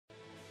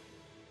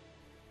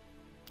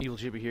Evil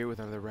Chippy here with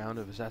another round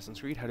of Assassin's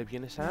Creed, How to Be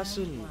an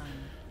Assassin.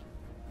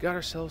 Got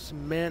ourselves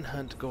some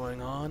manhunt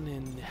going on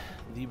in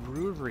the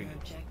brewery.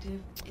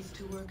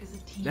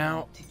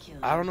 Now,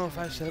 I don't know if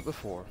I've said it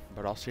before,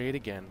 but I'll say it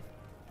again.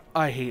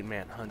 I hate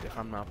manhunt if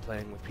I'm not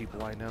playing with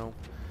people I know.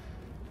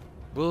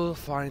 We'll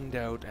find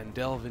out and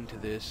delve into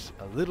this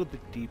a little bit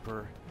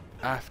deeper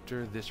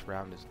after this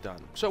round is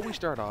done. So we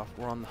start off,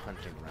 we're on the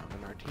hunting round,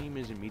 and our team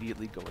is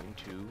immediately going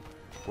to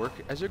work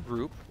as a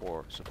group,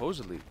 or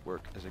supposedly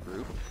work as a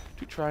group,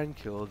 to try and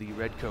kill the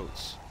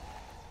redcoats.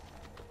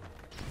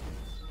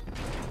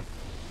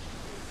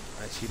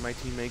 I see my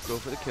teammate go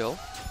for the kill.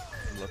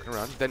 I'm looking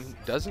around. Then he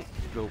doesn't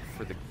go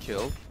for the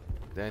kill.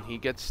 Then he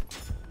gets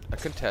a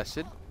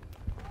contested.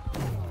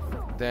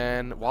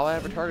 Then, while I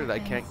have a target, I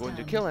can't go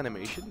into kill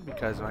animation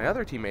because my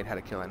other teammate had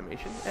a kill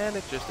animation, and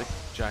it's just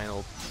a giant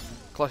old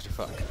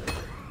clusterfuck.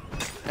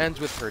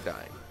 Ends with her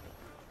dying.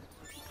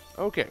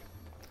 Okay.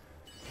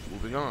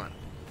 Moving on.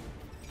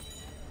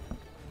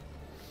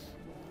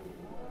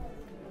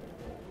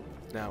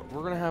 Now,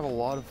 we're going to have a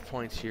lot of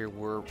points here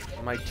where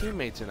my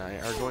teammates and I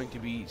are going to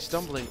be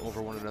stumbling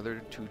over one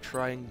another to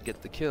try and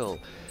get the kill.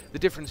 The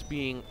difference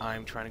being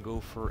I'm trying to go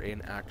for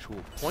an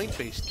actual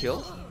point-based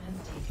kill,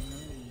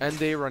 and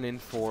they run in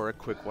for a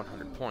quick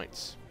 100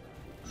 points.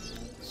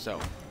 So,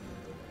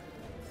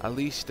 at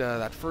least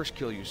that first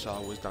kill you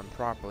saw was done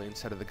properly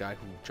instead of the guy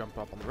who jumped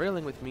up on the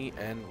railing with me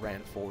and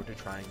ran forward to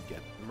try and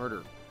get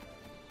murdered.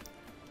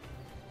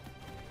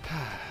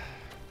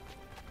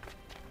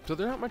 So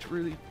there's not much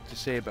really to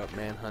say about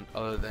manhunt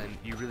other than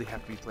you really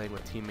have to be playing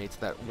with teammates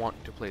that want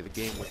to play the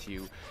game with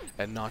you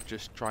and not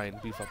just try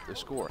and beef up their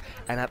score.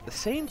 And at the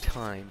same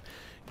time,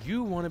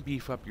 you want to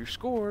beef up your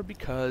score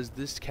because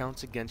this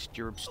counts against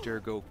your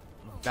Abstergo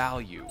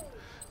value,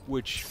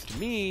 which to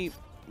me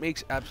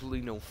makes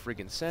absolutely no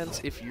friggin'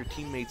 sense. If your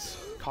teammates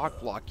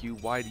cockblock you,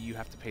 why do you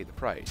have to pay the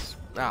price?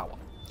 Ah, well.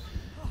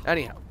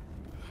 Anyhow,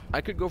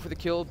 I could go for the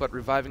kill, but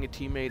reviving a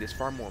teammate is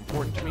far more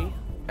important to me.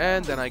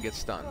 And then I get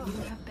stunned.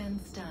 You have been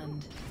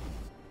stunned.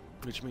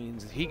 Which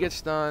means he gets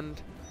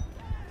stunned,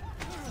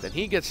 then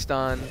he gets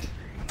stunned,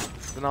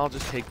 then I'll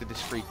just take the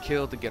discreet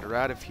kill to get her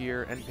out of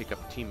here and pick up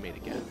a teammate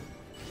again.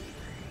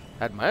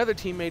 Had my other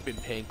teammate been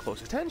paying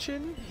close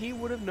attention, he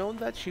would have known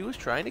that she was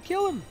trying to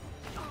kill him.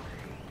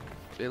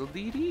 Little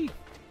DD.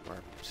 Or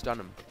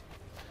stun him.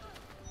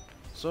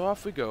 So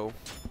off we go.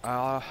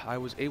 I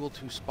was able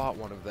to spot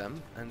one of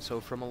them, and so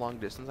from a long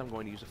distance I'm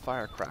going to use a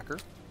firecracker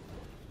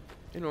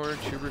in order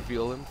to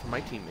reveal him for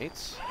my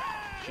teammates.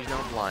 She's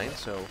now blind,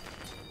 so...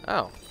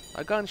 Oh,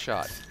 a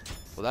gunshot.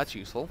 Well, that's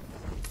useful.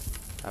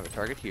 I have a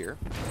target here.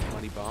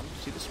 Money bomb.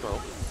 See the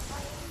smoke.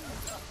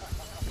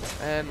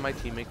 And my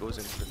teammate goes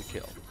in for the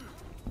kill.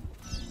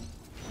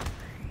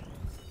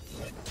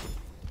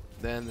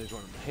 Then there's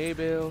one in the hay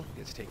bale.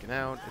 Gets taken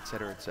out,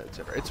 etc., etc.,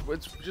 etc.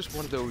 It's just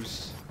one of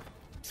those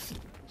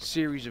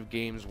series of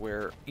games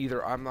where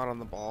either I'm not on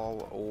the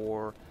ball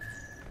or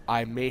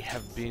I may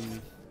have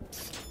been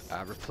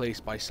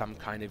replaced by some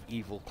kind of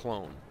evil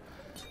clone.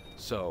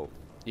 So,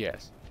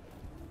 yes.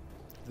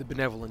 The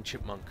benevolent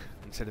chipmunk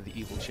instead of the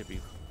evil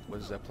Chippy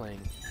was playing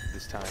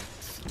this time.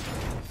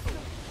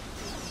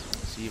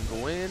 See him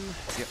go in,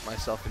 get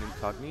myself an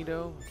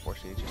incognito.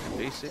 Unfortunately, it's just a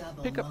basic.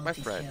 Pick up my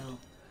friend.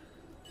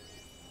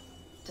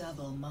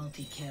 Double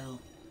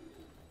multi-kill.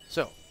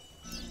 So,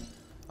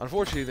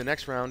 unfortunately, the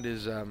next round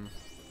is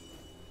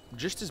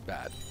just as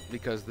bad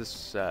because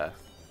this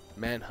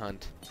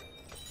manhunt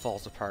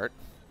falls apart.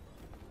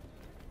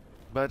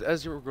 But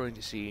as you're going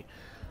to see,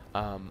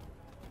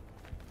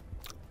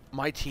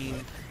 my team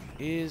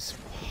is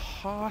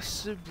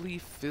possibly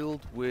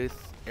filled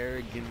with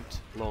arrogant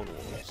lone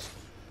wolves.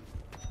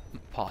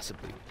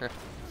 Possibly.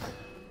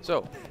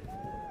 So,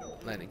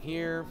 landing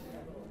here.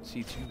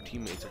 See two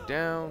teammates are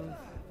down.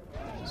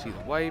 See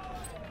the wipe.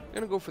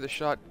 Gonna go for the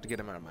shot to get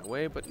him out of my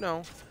way, but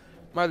no.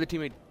 My other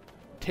teammate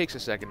takes a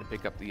second to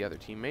pick up the other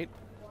teammate.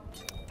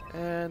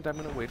 And I'm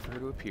gonna wait for her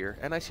to appear.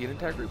 And I see an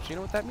entire group. So you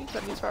know what that means?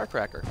 That means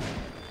firecracker.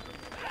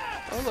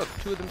 Oh look,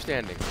 two of them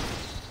standing.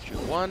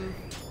 Shoot one.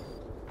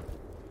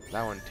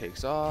 That one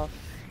takes off.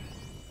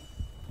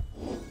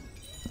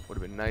 Would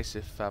have been nice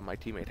if my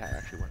teammate had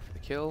actually went for the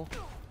kill.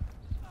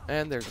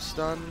 And there's a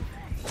stun.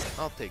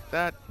 I'll take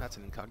that. That's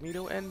an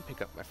incognito. And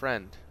pick up my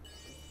friend.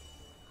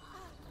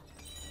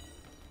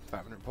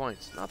 500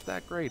 points. Not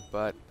that great,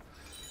 but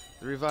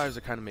the revives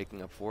are kind of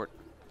making up for it.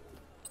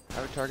 I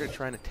have a target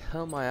trying to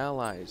tell my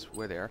allies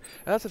where they are.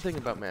 And that's the thing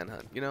about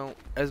manhunt. You know,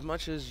 as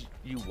much as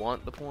you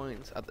want the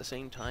points, at the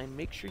same time,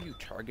 make sure you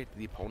target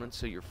the opponents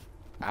so your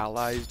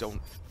allies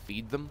don't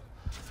feed them.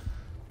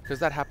 Because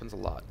that happens a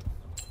lot.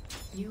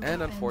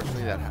 And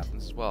unfortunately, that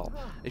happens as well.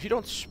 If you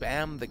don't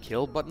spam the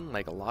kill button,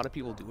 like a lot of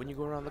people do when you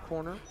go around the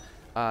corner,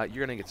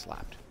 you're going to get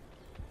slapped.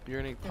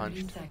 You're going to get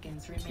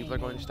punched. People are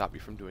going to stop you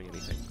from doing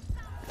anything.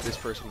 This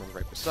person was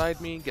right beside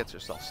me, gets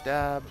herself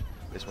stabbed.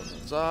 This one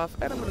runs off,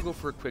 and I'm going to go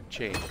for a quick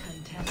chain.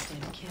 Contested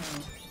kill.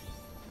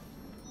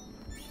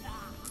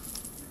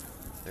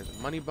 There's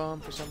a money bomb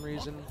for some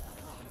reason.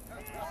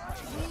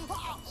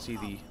 See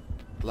the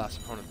the last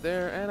opponent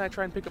there, and I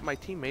try and pick up my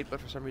teammate, but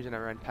for some reason I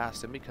ran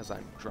past him because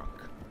I'm drunk.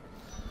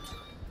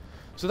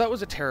 So that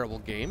was a terrible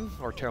game,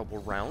 or terrible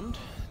round.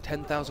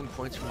 10,000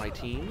 points for my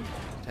team,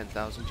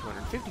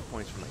 10,250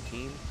 points for my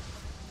team.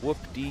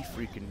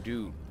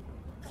 Whoop-de-freaking-do.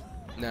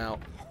 Now,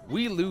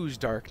 we lose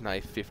Dark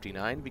Knife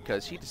 59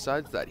 because he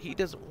decides that he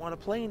doesn't want to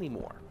play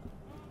anymore.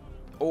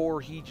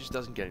 Or he just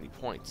doesn't get any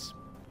points.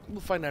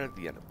 We'll find out at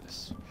the end of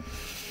this.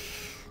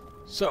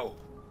 So,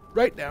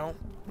 right now,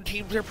 the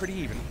teams are pretty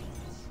even.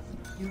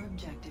 Your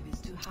objective is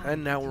to hide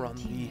And now with we're your on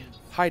the teammate.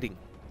 hiding.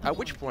 At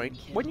which Avoid point,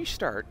 being when killed. you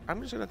start,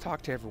 I'm just going to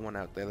talk to everyone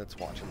out there that's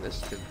watching this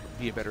to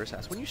be a better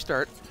assassin. When you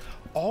start,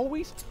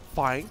 always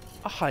find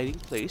a hiding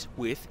place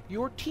with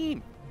your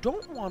team.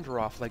 Don't wander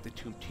off like the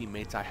two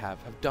teammates I have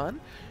done.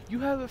 You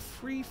have a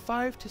free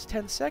 5 to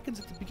 10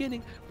 seconds at the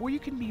beginning where you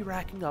can be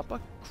racking up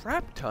a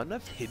crap ton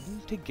of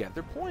hidden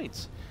together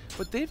points.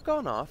 But they've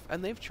gone off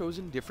and they've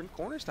chosen different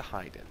corners to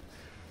hide in.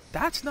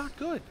 That's not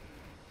good.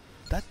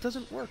 That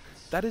doesn't work.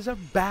 That is a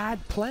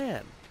bad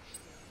plan.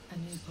 A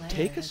new player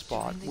Take a has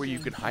spot joined the where you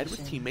game can hide with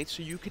session. teammates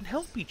so you can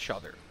help each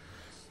other.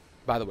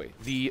 By the way,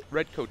 the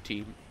red coat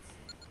team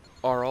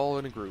are all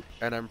in a group,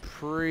 and I'm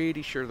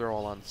pretty sure they're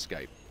all on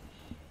Skype.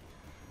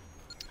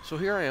 So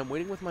here I am,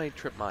 waiting with my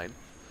trip mine.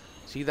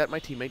 See that my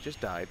teammate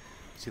just died.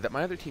 See that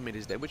my other teammate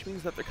is dead, which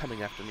means that they're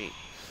coming after me.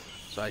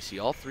 So I see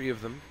all three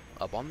of them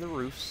up on the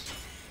roofs,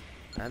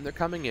 and they're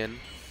coming in,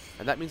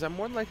 and that means I'm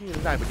more than likely going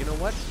to die. But you know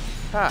what?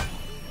 Ha!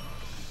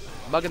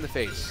 Mug in the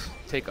face.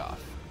 Take off.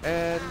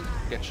 And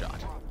get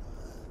shot.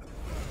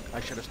 I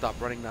should have stopped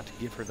running not to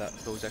give her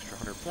those extra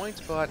 100 points,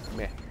 but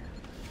meh.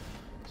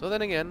 So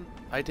then again,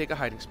 I take a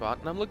hiding spot,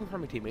 and I'm looking for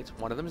my teammates.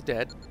 One of them is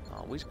dead.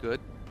 Always good.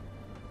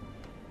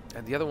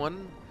 And the other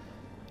one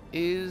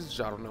is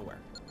I don't know where.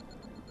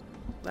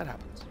 That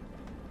happens.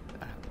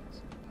 That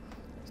happens.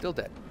 Still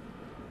dead.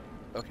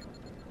 Okay.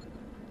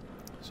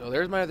 So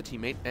there's my other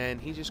teammate, and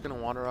he's just going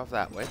to wander off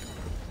that way.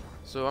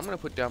 So I'm going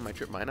to put down my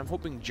trip mine. I'm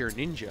hoping Jer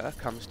Ninja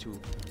comes to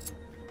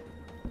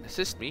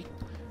assist me,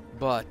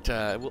 but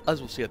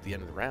as we'll see at the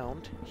end of the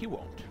round, he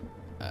won't.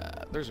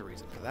 There's a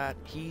reason for that.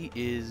 He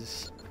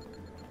is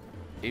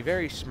a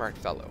very smart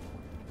fellow.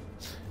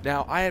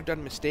 Now, I have done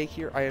a mistake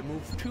here. I have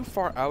moved too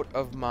far out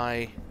of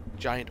my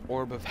giant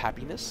orb of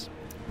happiness,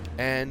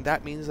 and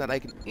that means that I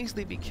can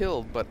easily be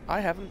killed, but I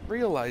haven't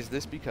realized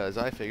this because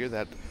I figure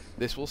that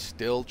this will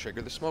still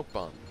trigger the smoke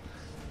bomb.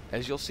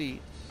 As you'll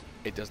see,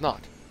 it does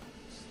not.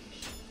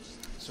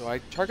 So I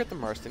target the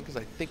Marston because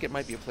I think it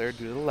might be a player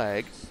due to the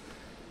lag.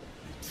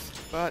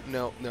 But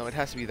no, it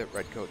has to be that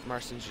red coat.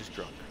 Marston's just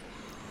drunk.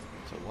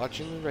 So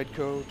watching the red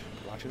coat,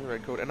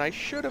 and I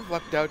should have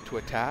leapt out to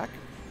attack,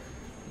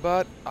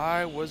 but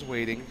I was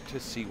waiting to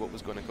see what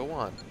was going to go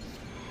on.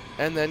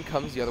 And then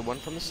comes the other one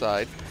from the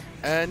side,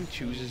 and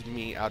chooses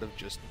me out of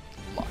just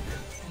luck. A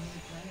new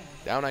player.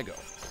 Down I go.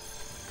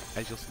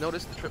 As you'll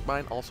notice, the trip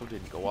mine also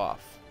didn't go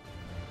off.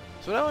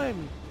 So now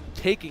I'm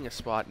taking a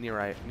spot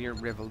near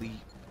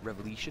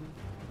Revelation?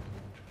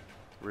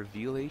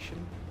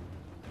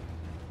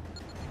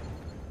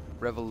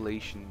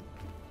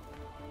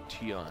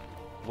 Tion.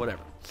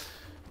 Whatever.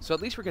 So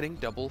at least we're getting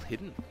double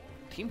hidden.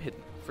 Team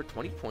hidden for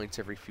 20 points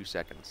every few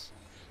seconds.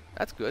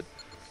 That's good.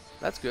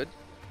 That's good.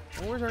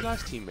 And where's our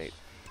last teammate?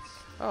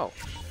 Oh.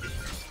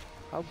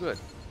 How good.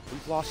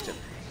 We've lost him.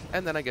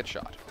 And then I get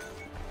shot.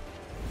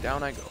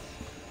 Down I go.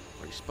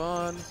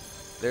 Respawn.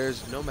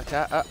 There's no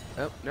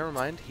oh, never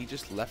mind. He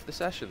just left the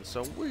session.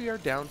 So we are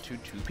down to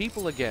 2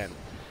 people again.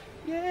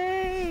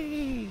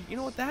 Yay! You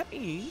know what that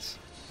means?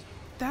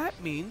 That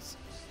means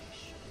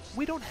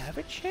we don't have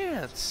a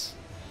chance.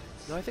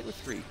 No, I think we're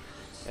 3.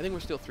 I think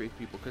we're still 3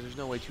 people because there's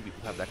no way 2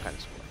 people have that kind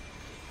of score.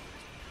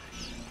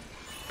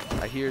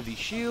 I hear the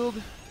shield,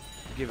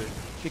 give it a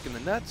kick in the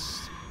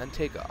nuts, and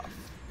take off.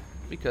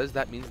 Because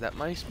that means that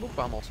my smoke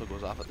bomb also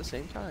goes off at the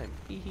same time.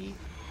 Hee hee.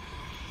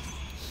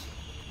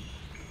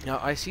 Now,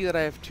 I see that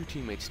I have 2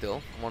 teammates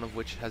still, one of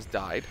which has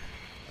died,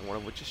 and one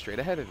of which is straight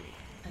ahead of me.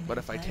 But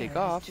if I take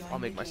off, I'll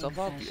make myself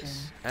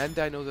obvious. And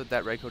I know that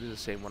that red coat is the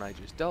same one I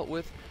just dealt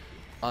with.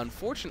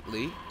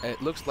 Unfortunately,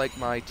 it looks like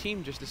my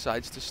team just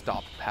decides to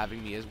stop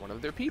having me as one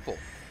of their people.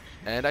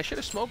 And I should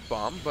have smoke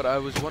bombed, but I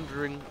was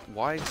wondering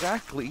why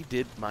exactly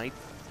did my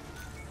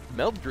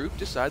meld group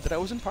decide that I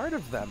wasn't part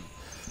of them.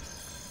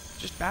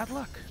 Just bad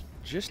luck.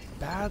 Just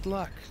bad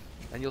luck.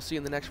 And you'll see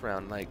in the next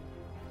round, like,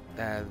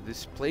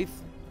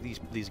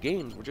 these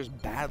games were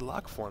just bad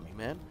luck for me,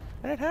 man.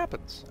 And it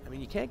happens. I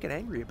mean, you can't get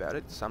angry about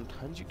it.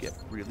 Sometimes you get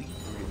really,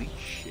 really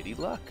shitty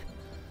luck.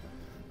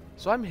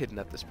 So I'm hidden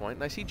at this point,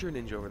 and I see Jer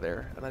Ninja over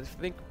there, and I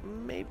think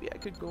maybe I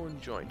could go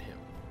and join him.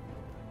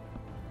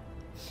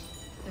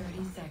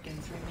 30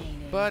 seconds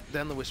remaining. But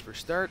then the whispers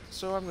start,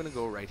 so I'm going to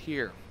go right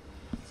here.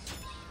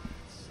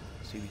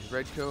 See these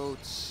red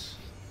coats.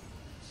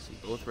 See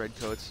both red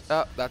coats.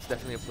 Oh, that's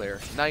definitely a player.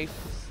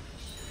 Knife.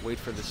 Wait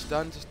for the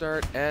stun to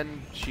start,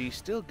 and she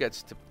still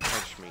gets to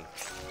punch me.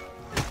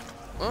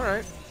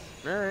 Alright.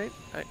 Alright.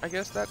 I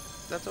guess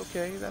that's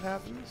okay. That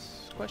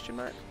happens. Question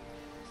mark.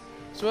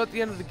 So at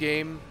the end of the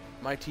game,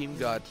 my team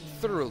got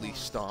thoroughly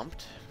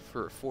stomped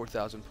for a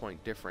 4,000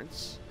 point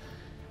difference.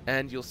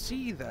 And you'll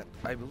see that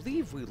I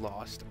believe we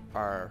lost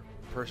our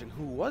person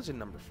who was in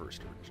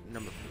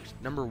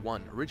number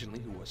one originally,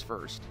 who was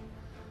first.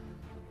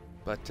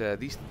 But the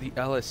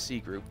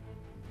LSC group,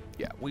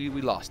 yeah, we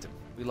lost him.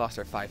 We lost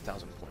our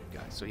 5,000 point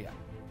guy. So yeah,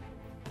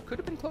 could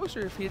have been closer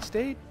if he had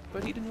stayed,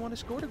 but he didn't want his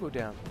score to go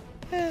down.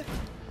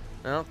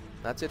 Well,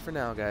 that's it for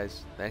now,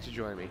 guys. Thanks for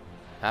joining me.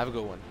 Have a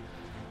good one.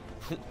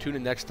 Tune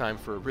in next time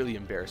for a really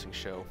embarrassing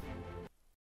show.